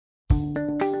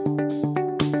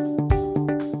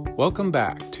Welcome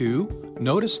back to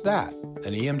Notice That,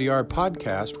 an EMDR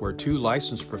podcast where two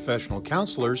licensed professional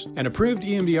counselors and approved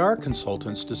EMDR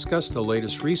consultants discuss the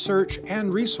latest research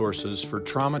and resources for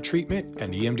trauma treatment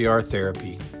and EMDR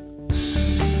therapy.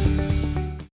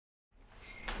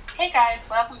 Hey guys,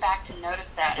 welcome back to Notice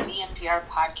That, an EMDR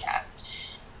podcast.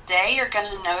 Today you're going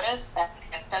to notice that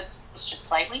that's just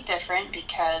slightly different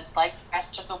because, like the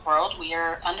rest of the world, we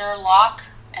are under lock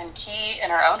and key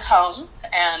in our own homes,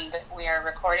 and we are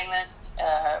recording this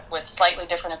with slightly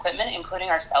different equipment, including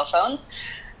our cell phones.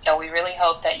 So we really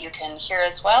hope that you can hear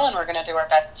us well, and we're going to do our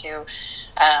best to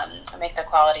make the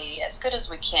quality as good as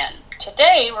we can.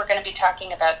 Today we're going to be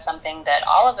talking about something that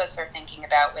all of us are thinking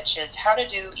about, which is how to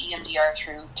do EMDR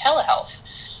through telehealth.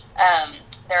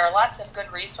 There are lots of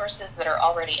good resources that are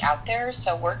already out there,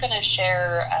 so we're going to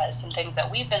share some things that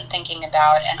we've been thinking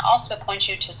about and also point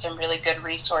you to some really good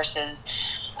resources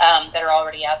that are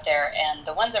already out there. And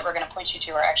the ones that we're going to point you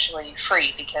to are actually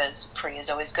free, because free is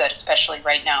always good, especially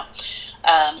right now.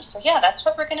 That's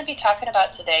what we're going to be talking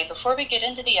about today. Before we get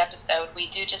into the episode, we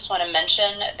do just want to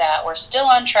mention that we're still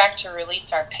on track to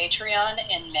release our Patreon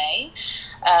in May.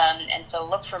 And so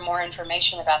look for more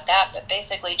information about that. But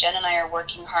basically, Jen and I are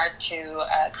working hard to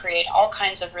create all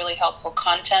kinds of really helpful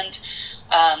content.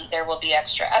 There will be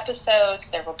extra episodes,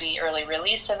 there will be early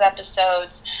release of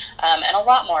episodes, and a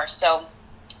lot more. So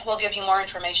we'll give you more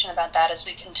information about that as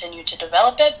we continue to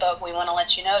develop it, but we want to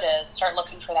let you know to start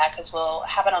looking for that because we'll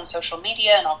have it on social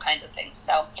media and all kinds of things.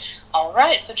 So, all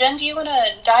right. So, Jen, do you want to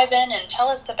dive in and tell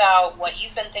us about what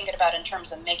you've been thinking about in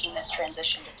terms of making this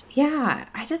transition? Yeah,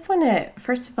 I just want to,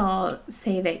 first of all,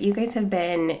 say that you guys have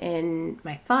been in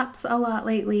my thoughts a lot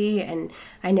lately, and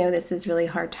I know this is really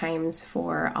hard times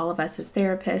for all of us as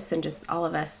therapists and just all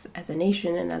of us as a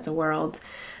nation and as a world.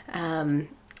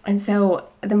 And so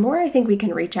the more I think we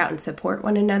can reach out and support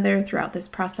one another throughout this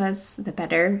process, the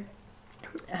better.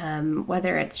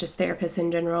 Whether it's just therapists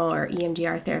in general or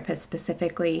EMDR therapists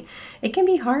specifically, it can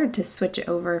be hard to switch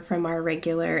over from our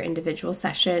regular individual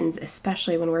sessions,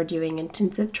 especially when we're doing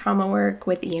intensive trauma work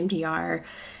with EMDR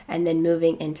and then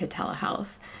moving into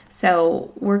telehealth.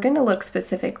 So we're going to look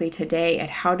specifically today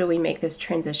at how do we make this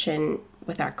transition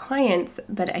with our clients,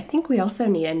 but I think we also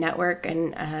need a network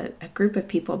and a group of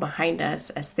people behind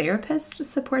us as therapists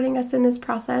supporting us in this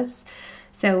process.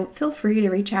 So feel free to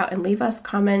reach out and leave us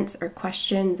comments or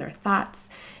questions or thoughts,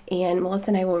 and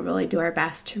Melissa and I will really do our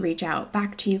best to reach out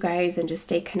back to you guys and just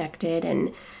stay connected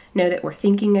and know that we're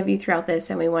thinking of you throughout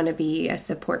this and we want to be a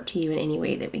support to you in any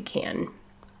way that we can.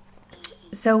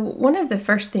 So one of the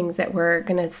first things that we're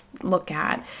going to look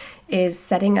at is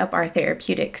setting up our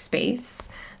therapeutic space.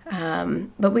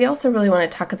 But we also really want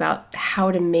to talk about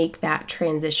how to make that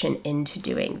transition into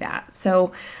doing that.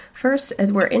 So first,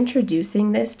 as we're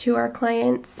introducing this to our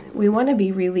clients, we want to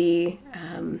be really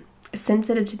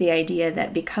sensitive to the idea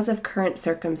that because of current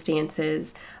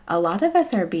circumstances, a lot of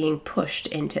us are being pushed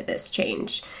into this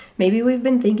change. Maybe we've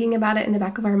been thinking about it in the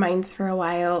back of our minds for a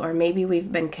while, or maybe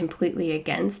we've been completely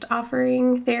against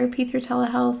offering therapy through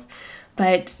telehealth,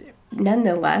 but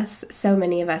nonetheless, so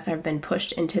many of us have been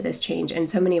pushed into this change, and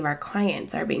so many of our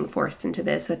clients are being forced into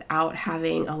this without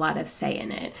having a lot of say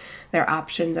in it. Their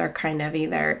options are kind of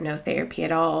either no therapy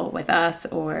at all with us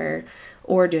or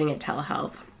doing it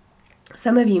telehealth.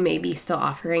 Some of you may be still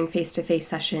offering face-to-face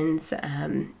sessions,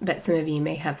 but some of you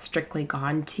may have strictly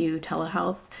gone to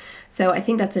telehealth. So I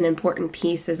think that's an important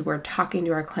piece as we're talking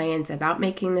to our clients about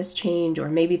making this change, or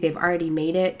maybe they've already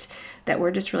made it, that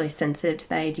we're just really sensitive to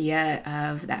the idea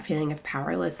of that feeling of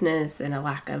powerlessness and a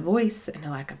lack of voice and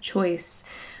a lack of choice.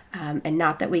 And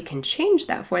not that we can change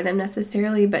that for them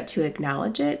necessarily, but to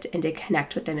acknowledge it and to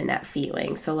connect with them in that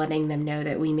feeling. So letting them know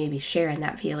that we maybe share in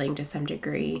that feeling to some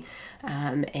degree,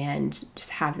 and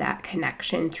just have that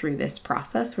connection through this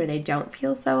process where they don't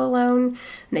feel so alone. And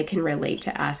they can relate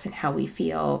to us and how we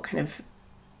feel kind of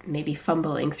maybe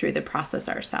fumbling through the process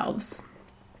ourselves.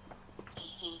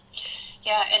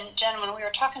 Yeah, and Jen, when we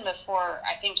were talking before,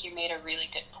 I think you made a really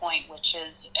good point, which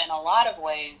is in a lot of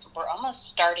ways, we're almost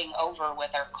starting over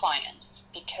with our clients,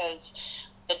 because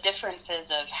the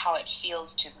differences of how it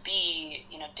feels to be,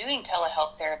 doing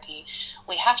telehealth therapy,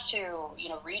 we have to,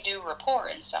 redo rapport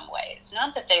in some ways.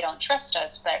 Not that they don't trust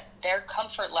us, but their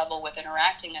comfort level with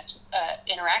interacting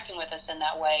with us in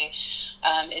that way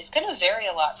is going to vary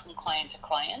a lot from client to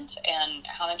client, and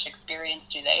how much experience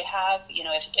do they have.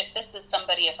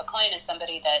 If a client is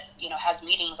somebody that, has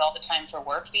meetings all the time for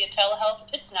work via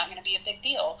telehealth, it's not going to be a big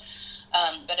deal.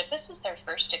 But if this is their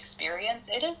first experience,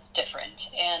 it is different.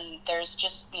 And there's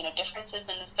just, differences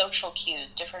in the social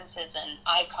cues, differences in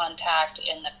eye contact,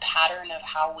 in the pattern of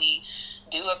how we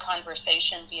do a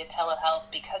conversation via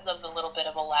telehealth because of the little bit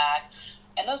of a lag.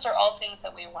 And those are all things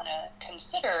that we want to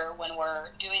consider when we're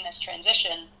doing this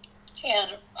transition.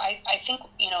 And I think,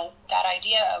 that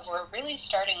idea of we're really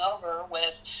starting over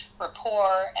with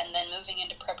rapport and then moving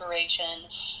into preparation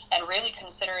and really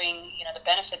considering, the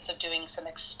benefits of doing some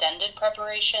extended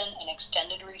preparation and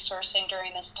extended resourcing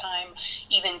during this time,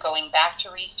 even going back to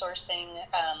resourcing.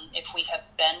 If we have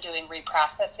been doing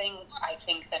reprocessing, I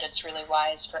think that it's really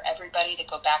wise for everybody to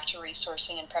go back to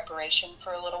resourcing and preparation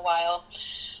for a little while.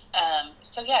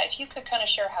 So yeah, if you could kind of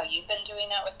share how you've been doing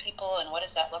that with people and what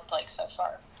does that look like so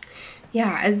far?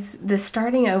 Yeah, as the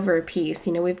starting over piece,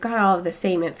 we've got all of the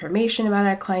same information about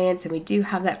our clients and we do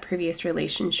have that previous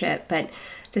relationship, but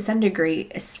to some degree,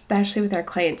 especially with our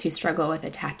clients who struggle with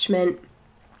attachment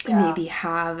and maybe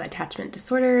have attachment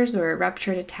disorders or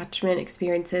ruptured attachment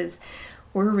experiences,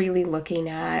 we're really looking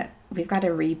at, we've got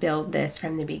to rebuild this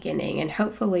from the beginning, and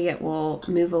hopefully it will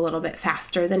move a little bit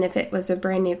faster than if it was a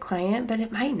brand new client, but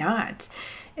it might not.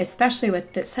 Especially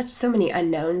with so many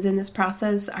unknowns in this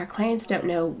process, our clients don't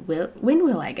know when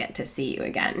will I get to see you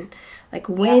again? Like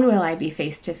when will I be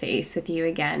face to face with you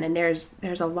again? And there's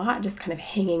a lot just kind of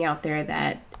hanging out there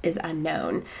that is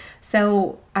unknown.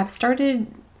 So I've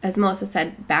started, as Melissa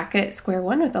said, back at square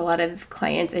one with a lot of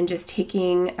clients and just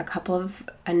taking a couple of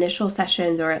initial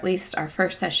sessions, or at least our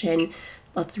first session.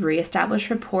 Let's reestablish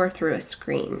rapport through a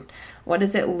screen. What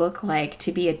does it look like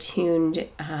to be attuned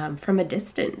from a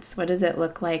distance? What does it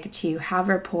look like to have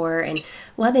rapport and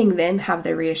letting them have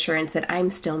the reassurance that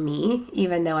I'm still me,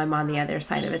 even though I'm on the other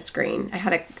side of a screen? I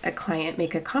had a client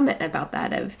make a comment about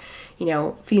that of,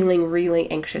 feeling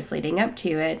really anxious leading up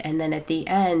to it. And then at the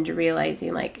end,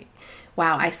 realizing like,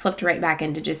 wow, I slipped right back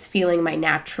into just feeling my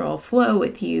natural flow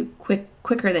with you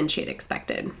quicker than she had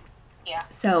expected. Yeah.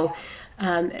 So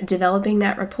developing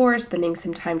that rapport, spending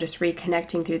some time just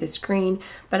reconnecting through the screen,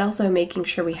 but also making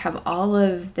sure we have all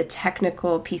of the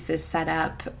technical pieces set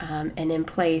up and in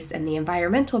place, and the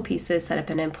environmental pieces set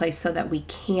up and in place so that we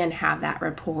can have that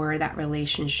rapport, that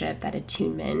relationship, that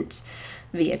attunement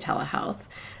via telehealth.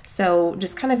 So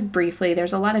just kind of briefly,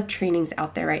 there's a lot of trainings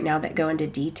out there right now that go into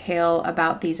detail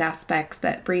about these aspects,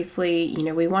 but briefly,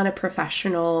 we want a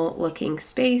professional looking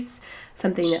space,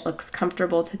 something that looks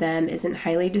comfortable to them, isn't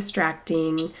highly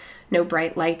distracting, no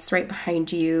bright lights right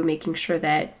behind you, making sure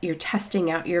that you're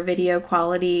testing out your video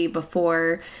quality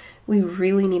before. We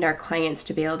really need our clients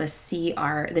to be able to see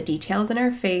the details in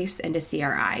our face and to see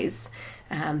our eyes.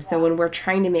 So when we're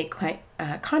trying to make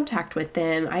contact with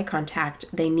them, eye contact,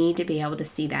 they need to be able to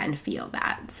see that and feel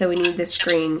that. So we need the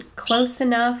screen close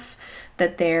enough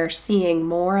that they're seeing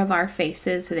more of our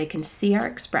faces so they can see our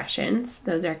expressions.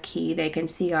 Those are key. They can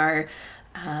see our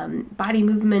body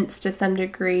movements to some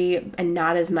degree and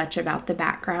not as much about the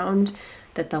background,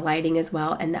 that the lighting as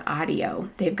well, and the audio.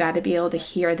 They've got to be able to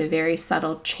hear the very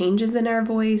subtle changes in our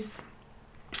voice.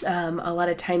 A lot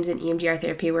of times in EMDR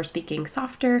therapy, we're speaking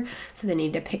softer, so they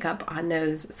need to pick up on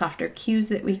those softer cues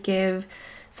that we give.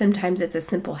 Sometimes it's a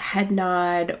simple head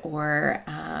nod or,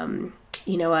 a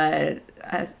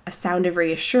sound of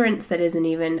reassurance that isn't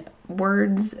even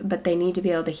words, but they need to be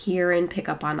able to hear and pick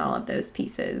up on all of those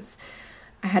pieces.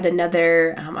 I had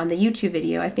another on the YouTube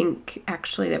video, I think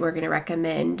actually that we're going to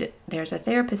recommend. There's a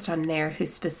therapist on there who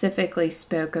specifically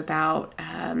spoke about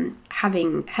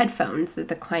having headphones that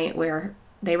the client wear.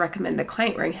 They recommend the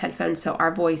client wearing headphones so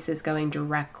our voice is going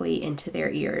directly into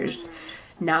their ears,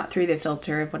 not through the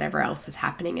filter of whatever else is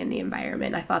happening in the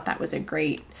environment. I thought that was a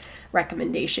great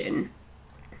recommendation.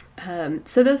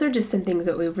 So those are just some things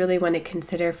that we really want to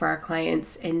consider for our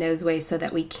clients in those ways so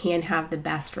that we can have the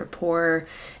best rapport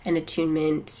and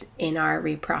attunement in our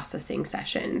reprocessing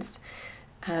sessions.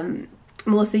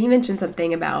 Melissa, you mentioned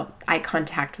something about eye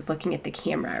contact with looking at the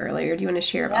camera earlier. Do you want to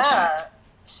share about that?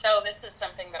 So this is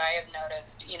something that I have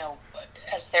noticed,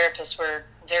 as therapists, we're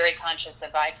very conscious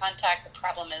of eye contact. The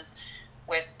problem is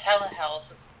with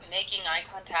telehealth, making eye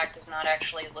contact is not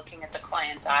actually looking at the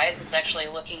client's eyes. It's actually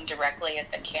looking directly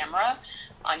at the camera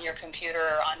on your computer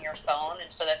or on your phone. And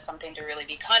so that's something to really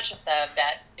be conscious of,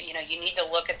 that, you need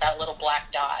to look at that little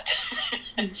black dot.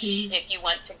 Mm-hmm. If you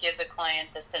want to give the client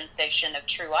the sensation of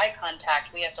true eye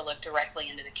contact, we have to look directly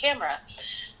into the camera.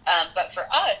 But for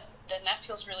us, then that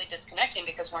feels really disconnecting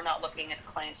because we're not looking at the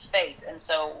client's face. And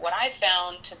so what I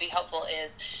found to be helpful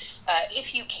is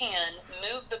if you can,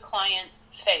 move the client's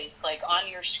face, like on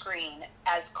your screen,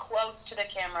 as close to the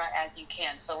camera as you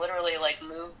can. So literally like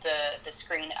move the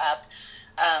screen up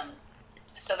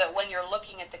so that when you're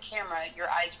looking at the camera, your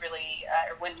eyes really,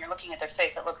 or when you're looking at their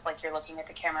face, it looks like you're looking at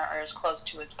the camera or as close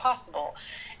to as possible.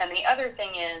 And the other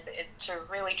thing is to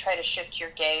really try to shift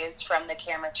your gaze from the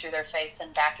camera to their face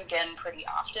and back again pretty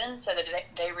often, so that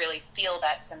they really feel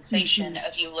that sensation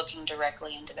of you looking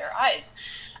directly into their eyes,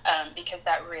 because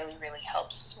that really, really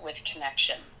helps with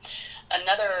connection.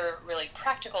 Another really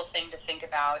practical thing to think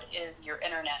about is your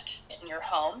internet in your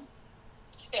home.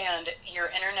 And your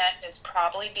internet is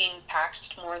probably being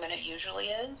taxed more than it usually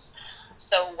is.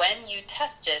 So when you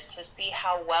test it to see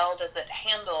how well does it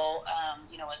handle,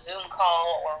 a Zoom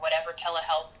call or whatever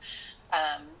telehealth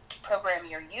program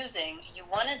you're using, you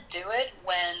want to do it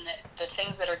when the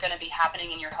things that are going to be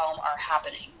happening in your home are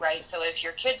happening, right? So if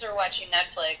your kids are watching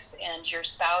Netflix and your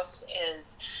spouse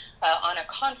is on a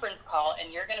conference call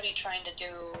and you're going to be trying to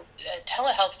do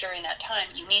telehealth during that time,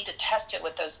 you need to test it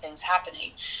with those things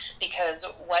happening, because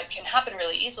what can happen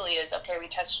really easily is, okay, we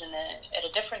tested at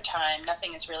a different time,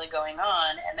 nothing is really going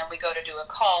on, and then we go to do a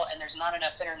call and there's not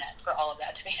enough internet for all of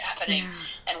that to be happening,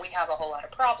 and we have a whole lot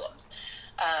of problems.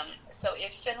 So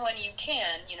if and when you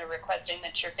can, requesting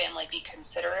that your family be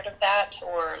considerate of that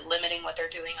or limiting what they're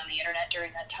doing on the internet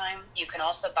during that time. You can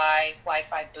also buy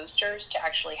Wi-Fi boosters to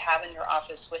actually have in your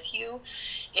office with you.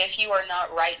 If you are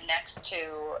not right next to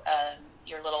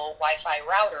your little Wi-Fi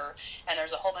router and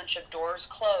there's a whole bunch of doors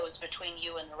closed between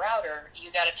you and the router,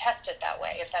 you got to test it that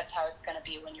way if that's how it's going to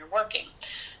be when you're working.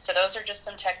 So those are just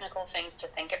some technical things to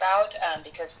think about,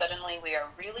 because suddenly we are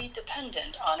really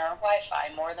dependent on our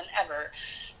Wi-Fi more than ever.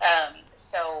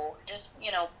 So just,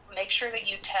 make sure that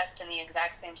you test in the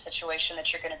exact same situation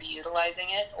that you're going to be utilizing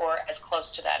it, or as close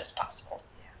to that as possible.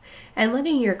 And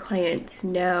letting your clients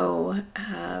know,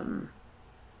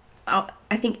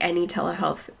 I think any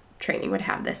telehealth training would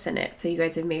have this in it. So you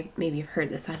guys have maybe heard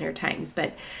this 100 times,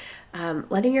 but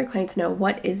letting your clients know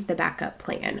what is the backup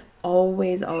plan.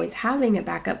 Always having a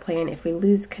backup plan. If we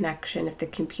lose connection, if the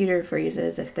computer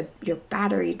freezes, if your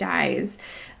battery dies,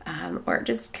 or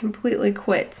just completely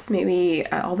quits, maybe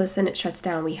all of a sudden it shuts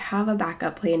down, we have a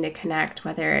backup plan to connect,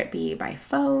 whether it be by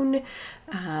phone,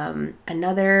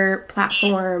 another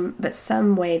platform, but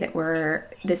some way that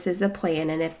this is the plan.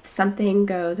 And if something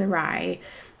goes awry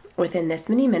within this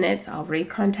many minutes, I'll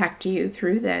recontact you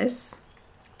through this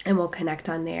and we'll connect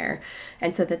on there.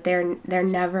 And so that they're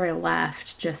never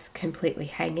left just completely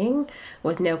hanging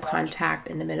with no contact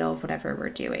in the middle of whatever we're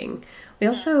doing. We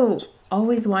also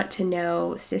always want to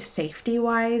know, safety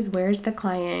wise, where's the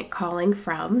client calling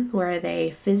from? Where are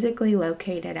they physically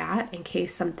located at in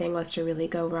case something was to really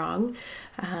go wrong?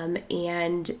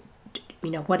 And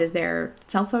what is their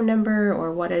cell phone number,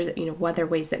 or what are, what other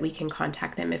ways that we can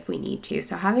contact them if we need to.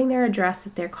 So having their address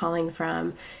that they're calling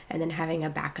from, and then having a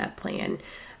backup plan.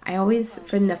 I always,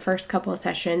 from the first couple of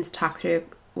sessions, talk through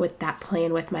with that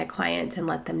plan with my clients and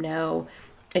let them know,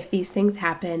 if these things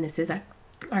happen, this is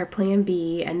our plan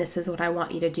B, and this is what I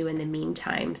want you to do in the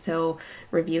meantime. So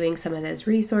reviewing some of those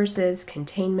resources,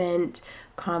 containment,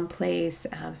 Complace,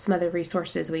 some other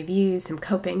resources we've used, some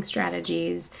coping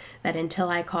strategies, that until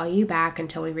I call you back,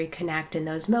 until we reconnect in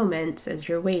those moments as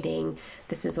you're waiting,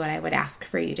 this is what I would ask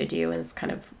for you to do. And it's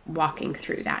kind of walking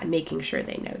through that and making sure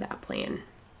they know that plan.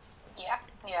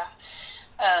 Yeah.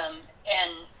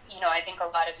 And, I think a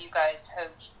lot of you guys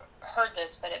have heard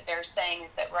this, but it bears saying,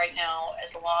 is that right now,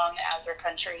 as long as our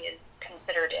country is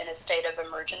considered in a state of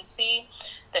emergency,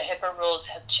 the HIPAA rules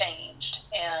have changed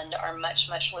and are much,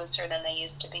 much looser than they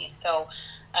used to be. So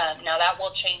now that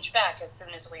will change back as soon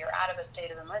as we are out of a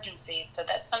state of emergency. So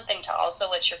that's something to also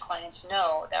let your clients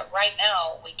know, that right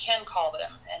now we can call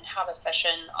them and have a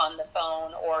session on the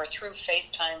phone or through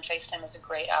FaceTime. FaceTime is a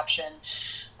great option,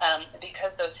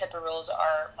 because those HIPAA rules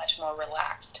are much more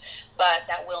relaxed. But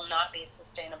that will not be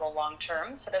sustainable long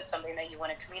term. So that's something that you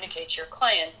want to communicate to your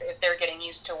clients, if they're getting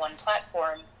used to one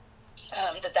platform,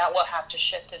 that will have to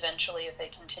shift eventually if they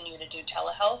continue to do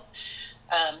telehealth.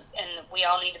 And we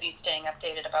all need to be staying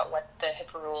updated about what the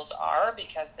HIPAA rules are,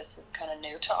 because this is kind of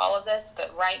new to all of this.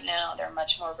 But right now they're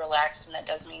much more relaxed, and that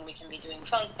does mean we can be doing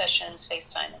phone sessions,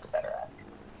 FaceTime, etc.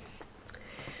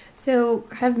 So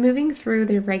kind of moving through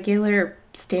the regular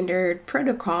standard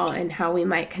protocol and how we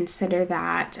might consider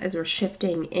that as we're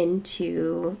shifting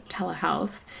into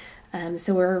telehealth.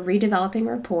 So we're redeveloping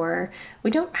rapport.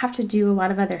 We don't have to do a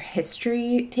lot of other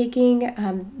history taking.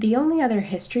 The only other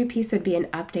history piece would be an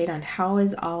update on how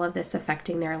is all of this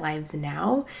affecting their lives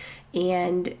now.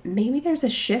 And maybe there's a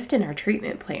shift in our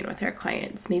treatment plan with our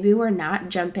clients. Maybe we're not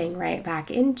jumping right back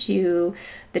into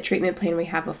the treatment plan we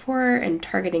had before and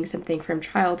targeting something from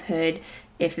childhood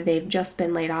if they've just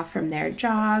been laid off from their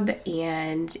job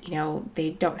and, they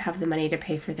don't have the money to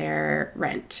pay for their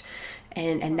rent.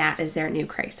 And that is their new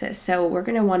crisis. So we're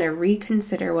going to want to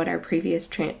reconsider what our previous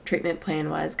treatment plan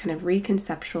was, kind of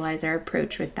reconceptualize our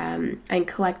approach with them and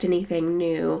collect anything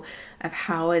new of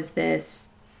how is this,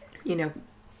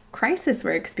 crisis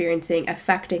we're experiencing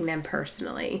affecting them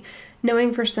personally.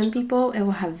 Knowing for some people it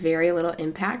will have very little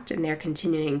impact and they're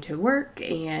continuing to work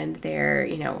and they're,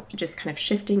 just kind of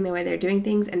shifting the way they're doing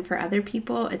things. And for other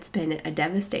people, it's been a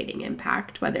devastating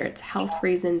impact, whether it's health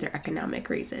reasons or economic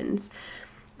reasons.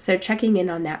 So checking in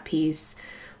on that piece,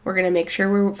 we're going to make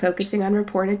sure we're focusing on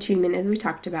rapport and attunement as we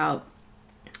talked about.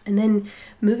 And then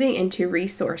moving into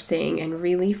resourcing and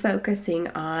really focusing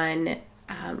on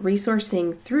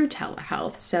resourcing through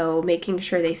telehealth. So making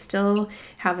sure they still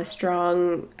have a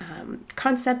strong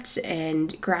concept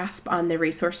and grasp on the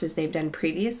resources they've done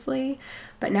previously.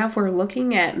 But now if we're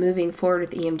looking at moving forward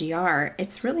with EMDR,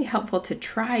 it's really helpful to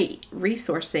try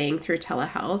resourcing through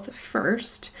telehealth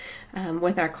first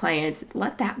with our clients.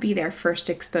 Let that be their first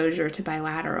exposure to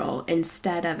bilateral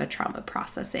instead of a trauma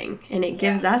processing. And it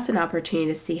gives us an opportunity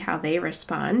to see how they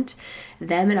respond,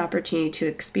 them an opportunity to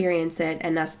experience it,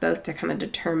 and us both to kind of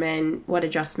determine what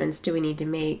adjustments do we need to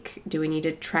make. Do we need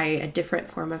to try a different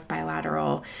form of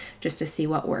bilateral just to see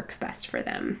what works best for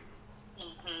them?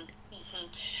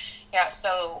 Yeah,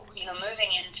 so,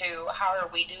 moving into how are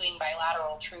we doing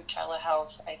bilateral through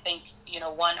telehealth, I think,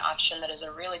 one option that is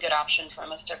a really good option for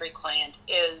almost every client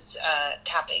is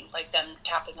tapping, like them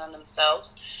tapping on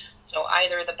themselves. So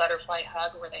either the butterfly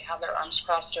hug where they have their arms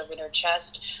crossed over their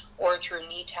chest or through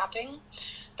knee tapping.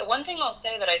 The one thing I'll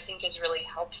say that I think is really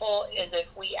helpful is if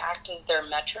we act as their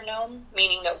metronome,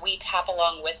 meaning that we tap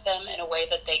along with them in a way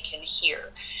that they can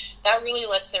hear. That really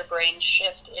lets their brain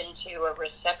shift into a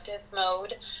receptive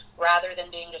mode rather than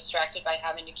being distracted by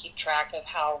having to keep track of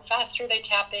how fast are they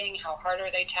tapping, how hard are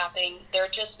they tapping. They're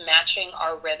just matching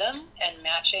our rhythm and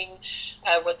matching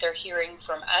what they're hearing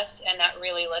from us, and that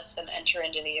really lets them enter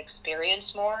into the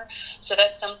experience more. So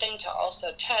that's something to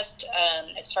also test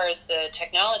as far as the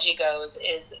technology goes,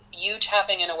 is you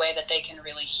tapping in a way that they can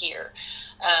really hear.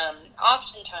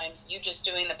 Oftentimes you just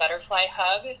doing the butterfly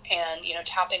hug and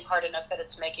tapping hard enough that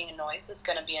it's making a noise is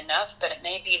going to be enough, but it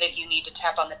may be that you need to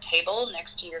tap on the table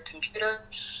next to your computer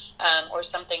or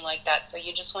something like that. So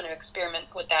you just want to experiment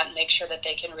with that and make sure that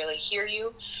they can really hear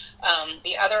you.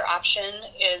 The other option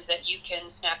is that you can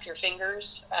snap your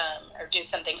fingers or do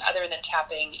something other than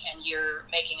tapping, and you're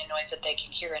making a noise that they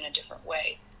can hear in a different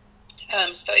way.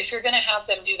 So if you're going to have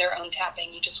them do their own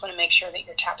tapping, you just want to make sure that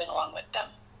you're tapping along with them.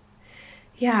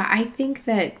 Yeah, I think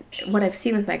that what I've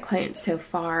seen with my clients so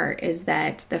far is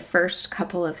that the first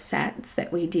couple of sets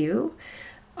that we do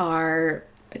are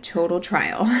a total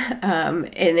trial. And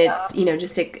it's,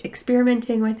 just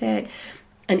experimenting with it.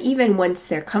 And even once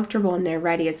they're comfortable and they're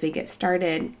ready as we get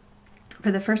started, for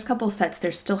the first couple sets,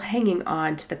 they're still hanging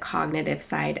on to the cognitive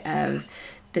side of,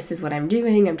 this is what I'm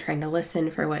doing. I'm trying to listen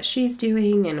for what she's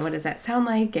doing and what does that sound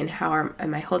like and how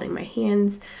am I holding my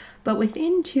hands. But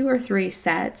within 2 or 3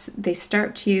 sets, they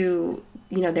start to,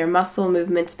 their muscle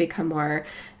movements become more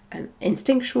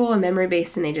instinctual and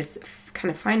memory-based, and they just kind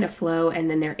of find a flow,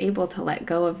 and then they're able to let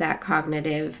go of that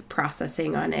cognitive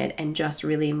processing on it and just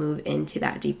really move into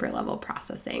that deeper level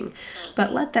processing.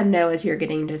 But let them know as you're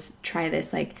getting to try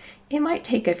this, like, it might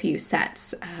take a few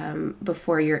sets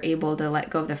before you're able to let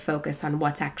go of the focus on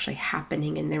what's actually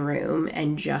happening in the room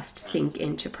and just sink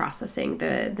into processing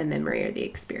the memory or the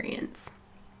experience.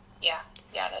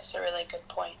 Yeah, that's a really good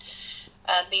point.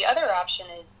 The other option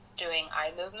is doing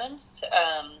eye movements.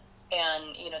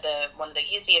 And, one of the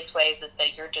easiest ways is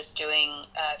that you're just doing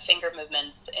finger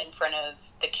movements in front of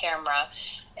the camera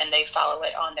and they follow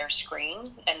it on their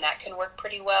screen, and that can work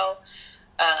pretty well.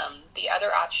 The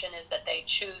other option is that they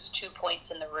choose 2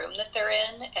 points in the room that they're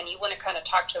in, and you want to kind of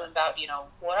talk to them about,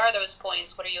 what are those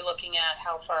points? What are you looking at?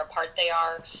 How far apart they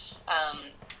are?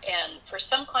 And for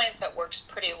some clients that works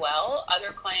pretty well.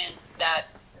 Other clients that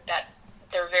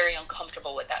they're very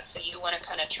uncomfortable with that. So you want to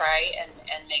kind of try and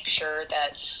make sure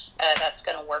that that's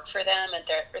going to work for them and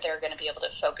they're going to be able to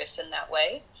focus in that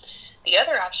way. The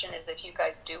other option is if you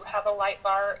guys do have a light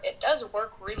bar, it does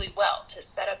work really well to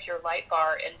set up your light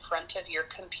bar in front of your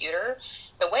computer.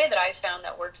 The way that I found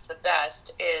that works the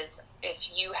best is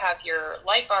if you have your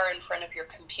light bar in front of your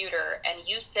computer and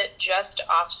you sit just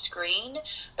off screen,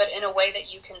 but in a way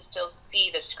that you can still see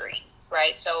the screen.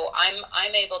 right? So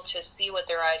I'm able to see what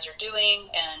their eyes are doing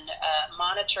and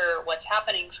monitor what's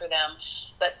happening for them,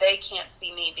 but they can't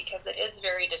see me, because it is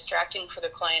very distracting for the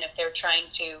client if they're trying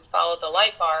to follow the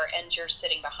light bar and you're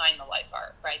sitting behind the light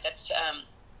bar, right?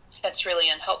 That's really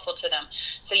unhelpful to them.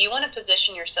 So you want to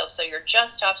position yourself so you're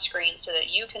just off screen so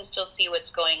that you can still see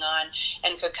what's going on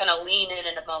and could kind of lean in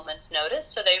at a moment's notice,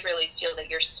 so they really feel that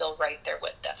you're still right there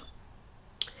with them.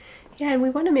 Yeah, and we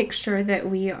want to make sure that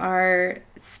we are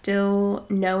still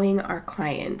knowing our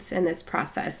clients in this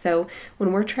process. So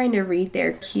when we're trying to read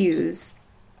their cues,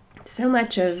 so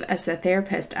much of, as a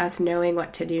therapist, us knowing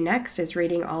what to do next is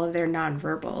reading all of their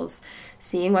nonverbals,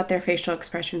 seeing what their facial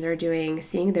expressions are doing,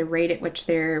 seeing the rate at which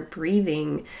they're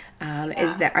breathing.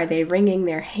 Are they wringing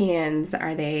their hands?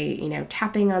 Are they,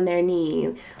 tapping on their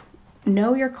knee?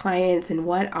 Know your clients and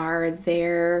what are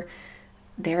their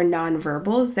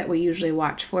nonverbals that we usually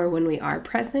watch for when we are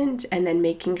present, and then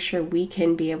making sure we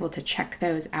can be able to check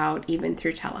those out even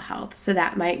through telehealth. So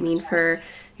that might mean for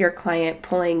your client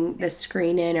pulling the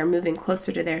screen in or moving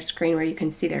closer to their screen where you can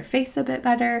see their face a bit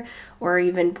better, or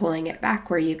even pulling it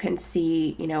back where you can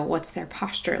see, what's their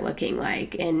posture looking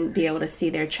like, and be able to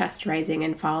see their chest rising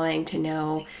and falling to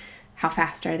know how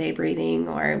fast are they breathing,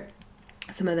 or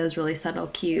some of those really subtle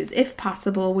cues. If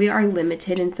possible, we are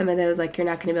limited in some of those, like you're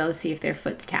not going to be able to see if their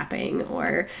foot's tapping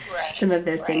or some of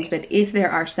those things, but if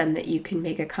there are some that you can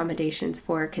make accommodations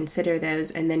for, consider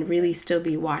those, and then really still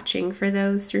be watching for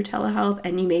those through telehealth,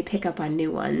 and you may pick up on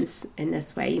new ones in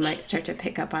this way. You might start to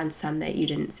pick up on some that you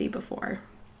didn't see before.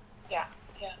 Yeah,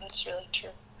 that's really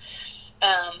true.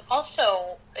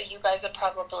 Also, you guys have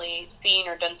probably seen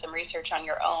or done some research on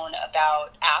your own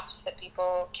about apps that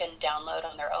people can download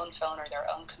on their own phone or their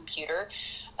own computer.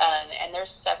 And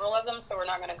there's several of them, so we're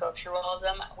not going to go through all of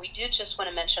them. We do just want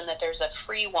to mention that there's a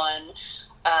free one,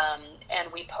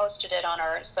 and we posted it on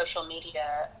our social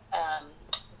media.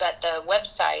 But the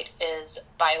website is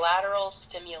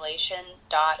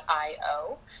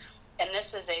bilateralstimulation.io. And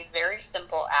this is a very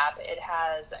simple app. It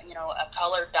has, a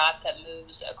colored dot that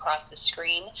moves across the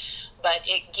screen, but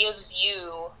it gives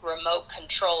you remote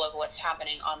control of what's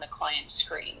happening on the client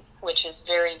screen, which is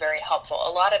very, very helpful.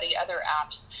 A lot of the other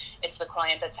apps, it's the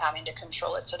client that's having to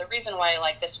control it. So the reason why I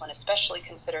like this one, especially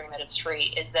considering that it's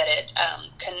free, is that it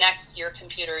connects your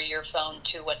computer, your phone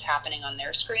to what's happening on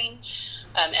their screen,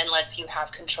 and lets you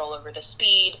have control over the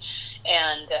speed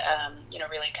and,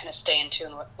 really kind of stay in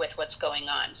tune with what's going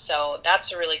on. So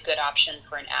that's a really good option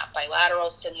for an app,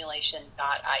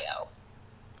 bilateralstimulation.io.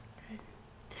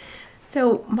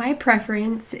 So my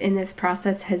preference in this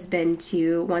process has been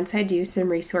to, once I do some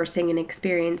resourcing and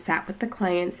experience that with the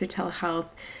clients through telehealth,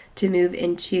 to move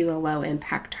into a low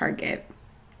impact target.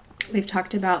 We've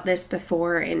talked about this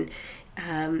before, and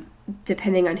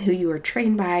depending on who you were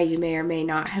trained by, you may or may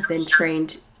not have been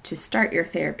trained to start your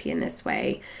therapy in this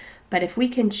way. But if we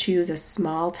can choose a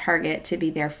small target to be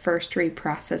their first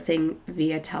reprocessing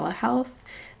via telehealth,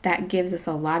 that gives us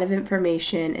a lot of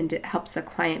information and it helps the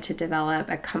client to develop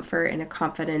a comfort and a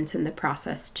confidence in the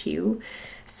process too.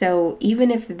 So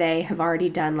even if they have already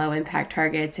done low impact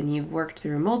targets and you've worked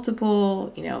through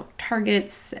multiple,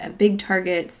 targets, big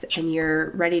targets, and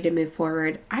you're ready to move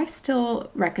forward, I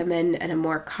still recommend a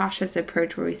more cautious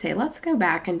approach where we say, let's go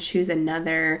back and choose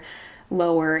another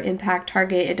lower impact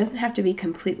target. It doesn't have to be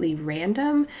completely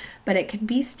random, but it could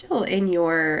be still in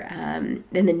your in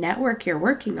the network you're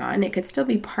working on. It could still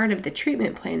be part of the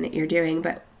treatment plan that you're doing,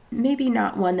 but maybe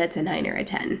not one that's a 9 or a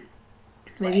 10.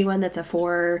 Maybe one that's a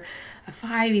 4, a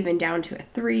 5, even down to a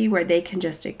 3, where they can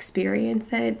just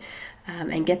experience it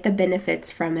and get the benefits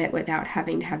from it without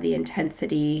having to have the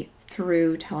intensity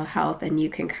through telehealth. And you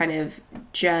can kind of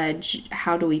judge,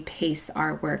 how do we pace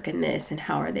our work in this and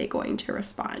how are they going to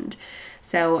respond?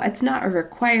 So it's not a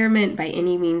requirement by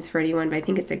any means for anyone, but I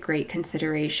think it's a great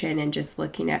consideration in just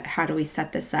looking at how do we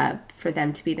set this up for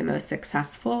them to be the most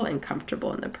successful and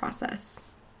comfortable in the process.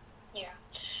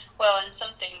 Well, and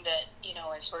something that,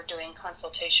 as we're doing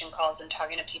consultation calls and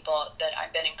talking to people, that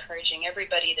I've been encouraging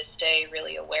everybody to stay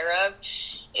really aware of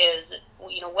is,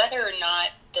 whether or not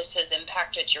this has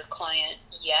impacted your client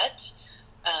yet,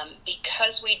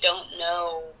 because we don't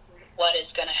know what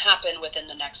is going to happen within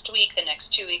the next week, the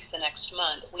next 2 weeks, the next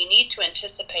month, we need to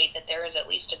anticipate that there is at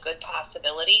least a good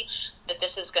possibility that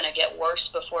this is going to get worse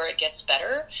before it gets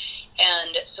better.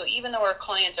 And so even though our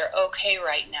clients are okay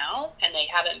right now and they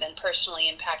haven't been personally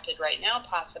impacted right now,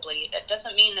 possibly, that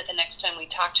doesn't mean that the next time we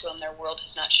talk to them, their world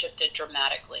has not shifted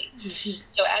dramatically. Mm-hmm.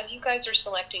 So as you guys are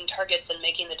selecting targets and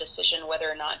making the decision whether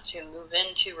or not to move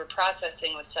into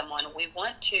reprocessing with someone, we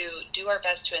want to do our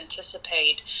best to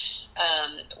anticipate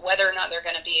whether or not they're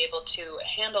going to be able to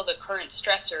handle the current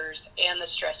stressors and the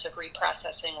stress of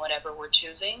reprocessing whatever we're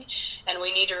choosing. And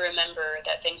we need to remember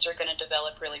that things are going to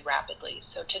develop really rapidly.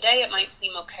 So today it might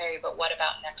seem okay, but what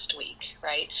about next week,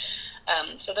 right?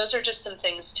 So those are just some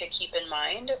things to keep in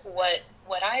mind.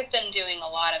 What I've been doing a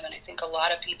lot of, and I think a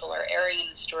lot of people are erring in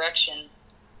this direction,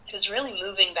 is really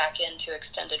moving back into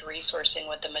extended resourcing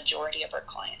with the majority of our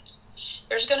clients.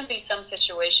 There's going to be some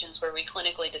situations where we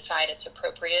clinically decide it's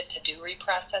appropriate to do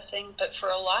reprocessing, but for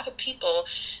a lot of people,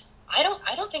 I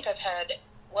don't think I've had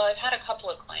a couple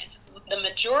of clients. The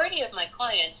majority of my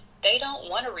clients, they don't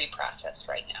want to reprocess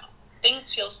right now.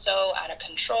 Things feel so out of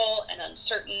control and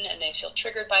uncertain, and they feel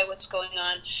triggered by what's going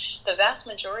on. The vast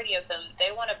majority of them,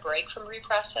 they want to break from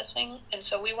reprocessing, and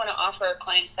so we want to offer our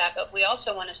clients that, but we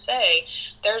also want to say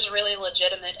there's really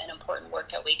legitimate and important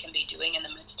work that we can be doing in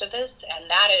the midst of this, and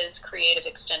that is creative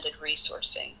extended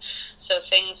resourcing. So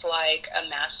things like a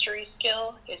mastery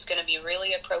skill is going to be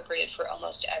really appropriate for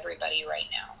almost everybody right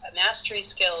now. A mastery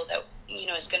skill that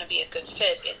is going to be a good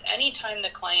fit is anytime the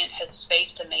client has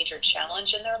faced a major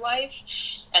challenge in their life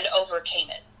and overcame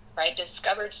it, right?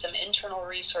 Discovered some internal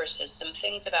resources, some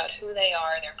things about who they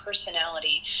are, their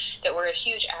personality that were a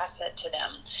huge asset to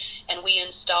them. And we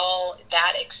install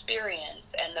that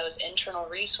experience and those internal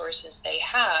resources they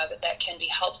have that can be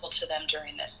helpful to them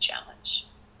during this challenge.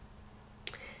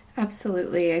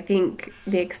 Absolutely. I think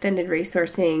the extended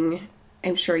resourcing,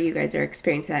 I'm sure you guys are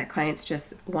experiencing that, clients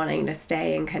just wanting to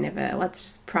stay and kind of let's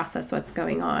just process what's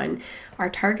going on. Our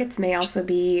targets may also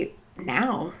be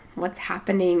now, what's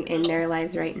happening in their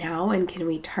lives right now, and can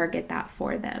we target that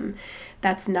for them?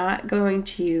 That's not going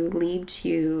to lead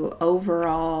to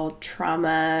overall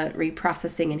trauma,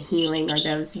 reprocessing, and healing, or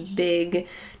those big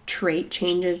trait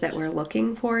changes that we're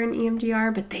looking for in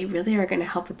EMDR, but they really are going to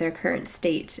help with their current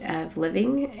state of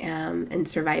living and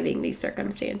surviving these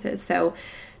circumstances. So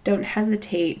don't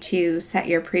hesitate to set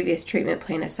your previous treatment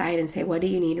plan aside and say, what do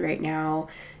you need right now?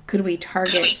 Could we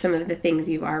target some of the things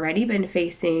you've already been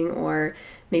facing, or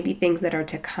maybe things that are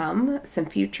to come, some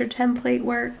future template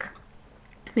work?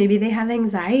 Maybe they have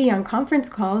anxiety on conference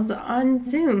calls on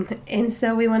Zoom, and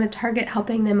so we want to target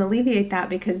helping them alleviate that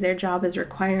because their job is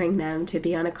requiring them to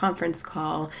be on a conference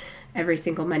call every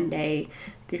single Monday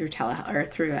through telehealth or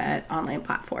through an online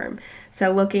platform.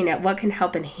 So looking at what can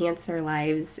help enhance their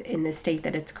lives in the state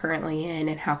that it's currently in,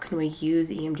 and how can we use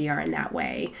EMDR in that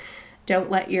way.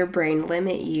 Don't let your brain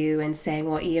limit you and saying,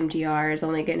 well, EMDR is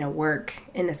only going to work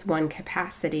in this one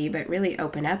capacity, but really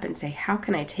open up and say, how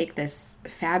can I take this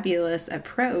fabulous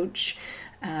approach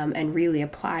and really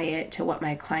apply it to what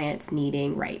my client's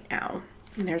needing right now?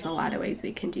 And there's a lot of ways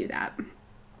we can do that.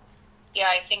 Yeah,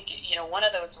 I think, one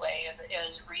of those ways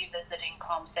is revisiting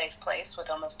Calm, Safe Place with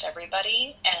almost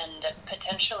everybody, and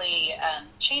potentially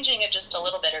changing it just a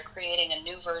little bit, or creating a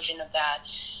new version of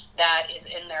that is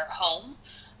in their home,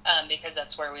 because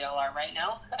that's where we all are right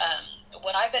now.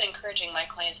 What I've been encouraging my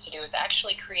clients to do is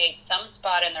actually create some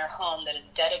spot in their home that is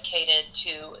dedicated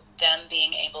to them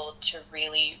being able to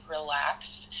really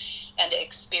relax and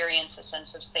experience a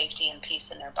sense of safety and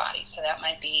peace in their body. So that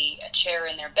might be a chair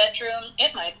in their bedroom.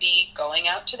 It might be going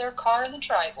out to their car in the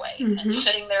driveway and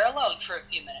sitting there alone for a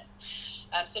few minutes.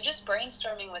 So just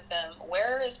brainstorming with them,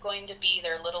 where is going to be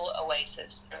their little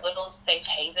oasis, their little safe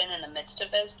haven in the midst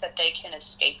of this that they can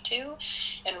escape to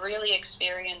and really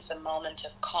experience a moment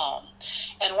of calm.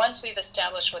 And once we've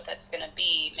established what that's going to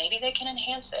be, maybe they can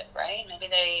enhance it, right? Maybe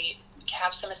they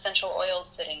have some essential oils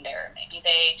sitting there. Maybe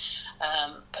they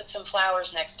put some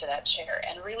flowers next to that chair,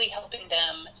 and really helping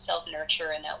them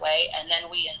self-nurture in that way. And then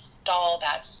we install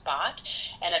that spot.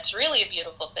 And it's really a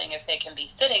beautiful thing if they can be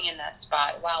sitting in that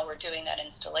spot while we're doing that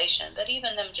installation. But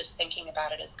even them just thinking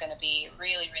about it is going to be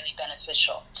really, really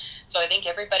beneficial. So I think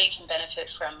everybody can benefit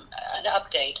from an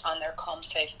update on their Calm,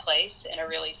 Safe Place in a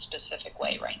really specific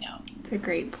way right now. That's a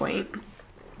great point.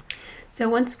 So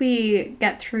once we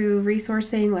get through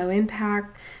resourcing, low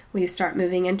impact, we start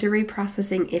moving into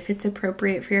reprocessing if it's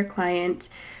appropriate for your client.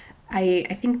 I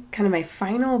think kind of my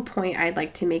final point I'd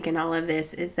like to make in all of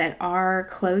this is that our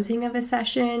closing of a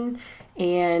session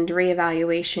and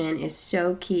reevaluation is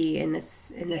so key in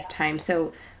this time.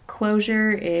 So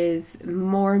closure is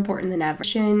more important than ever.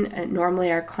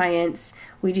 Normally our clients,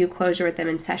 we do closure with them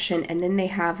in session, and then they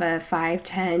have a 5,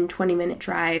 10, 20-minute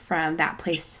drive from that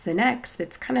place to the next.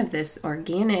 That's kind of this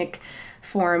organic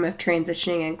form of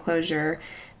transitioning and closure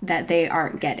that they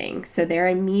aren't getting. So they're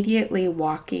immediately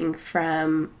walking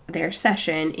from their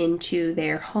session into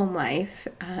their home life,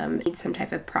 need some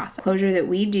type of process. Closure that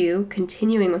we do,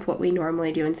 continuing with what we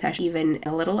normally do in session, even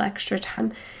a little extra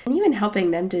time, and even helping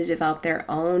them to develop their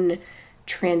own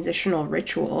transitional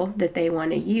ritual that they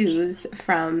want to use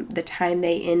from the time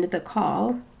they end the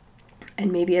call. And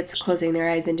maybe it's closing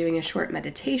their eyes and doing a short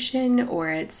meditation, or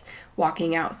it's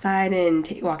walking outside and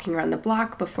walking around the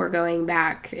block before going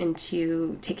back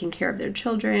into taking care of their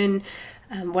children,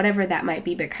 whatever that might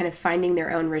be, but kind of finding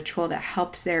their own ritual that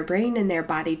helps their brain and their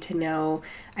body to know,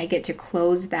 I get to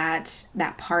close that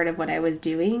part of what I was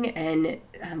doing and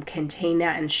contain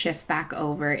that and shift back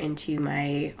over into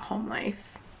my home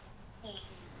life.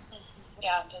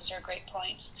 Yeah, those are great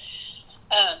points.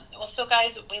 So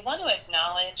guys, we want to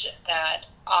acknowledge that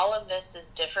all of this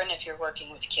is different if you're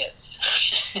working with kids.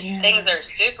 Yeah. Things are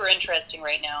super interesting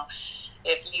right now.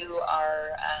 If you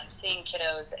are seeing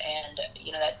kiddos, and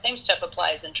that same stuff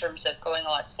applies in terms of going a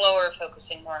lot slower,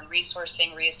 focusing more on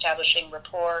resourcing, reestablishing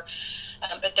rapport.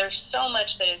 But there's so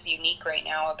much that is unique right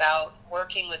now about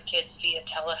working with kids via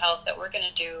telehealth that we're going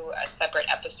to do a separate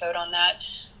episode on that.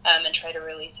 And try to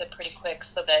release it pretty quick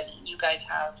so that you guys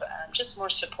have just more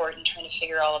support in trying to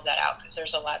figure all of that out, because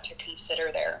there's a lot to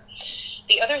consider there.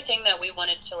 The other thing that we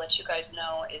wanted to let you guys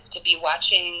know is to be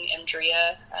watching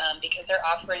EMDR, because they're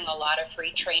offering a lot of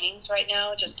free trainings right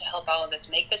now just to help all of us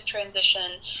make this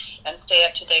transition and stay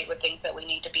up to date with things that we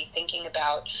need to be thinking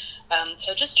about.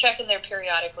 So just check in there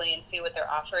periodically and see what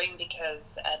they're offering,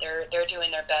 because they're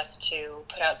doing their best to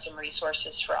put out some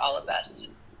resources for all of us.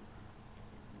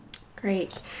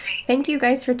 Great. Thank you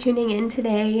guys for tuning in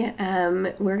today.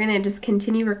 We're going to just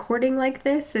continue recording like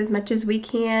this as much as we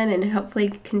can, and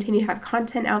hopefully continue to have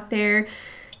content out there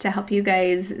to help you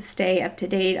guys stay up to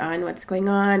date on what's going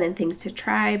on and things to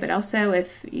try. But also,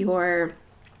 if your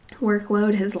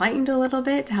workload has lightened a little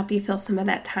bit, to help you fill some of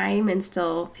that time and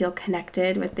still feel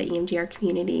connected with the EMDR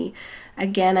community.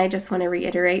 Again, I just want to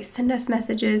reiterate, send us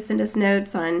messages, send us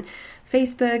notes on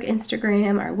Facebook,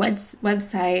 Instagram, our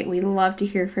website. We love to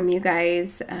hear from you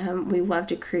guys. We love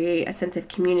to create a sense of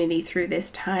community through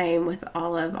this time with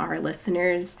all of our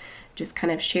listeners, just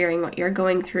kind of sharing what you're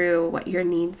going through, what your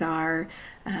needs are,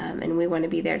 and we want to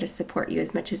be there to support you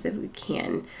as much as we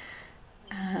can.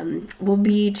 We'll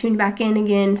be tuned back in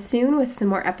again soon with some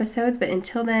more episodes, but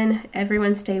until then,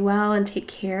 everyone stay well and take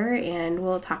care, and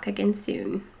we'll talk again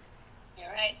soon. All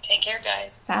right. Take care,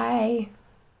 guys. Bye.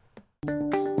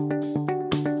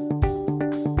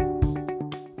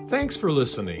 Thanks for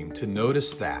listening to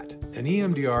Notice That, an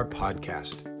EMDR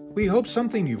podcast. We hope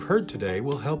something you've heard today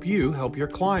will help you help your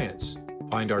clients.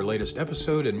 Find our latest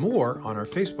episode and more on our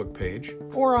Facebook page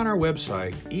or on our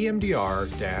website,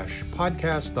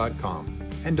 emdr-podcast.com.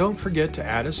 And don't forget to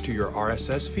add us to your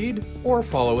RSS feed or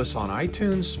follow us on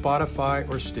iTunes, Spotify,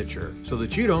 or Stitcher so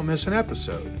that you don't miss an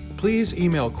episode. Please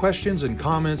email questions and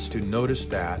comments to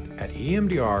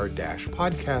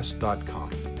noticethat@emdr-podcast.com.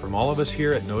 From all of us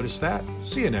here at Notice That,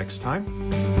 see you next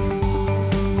time.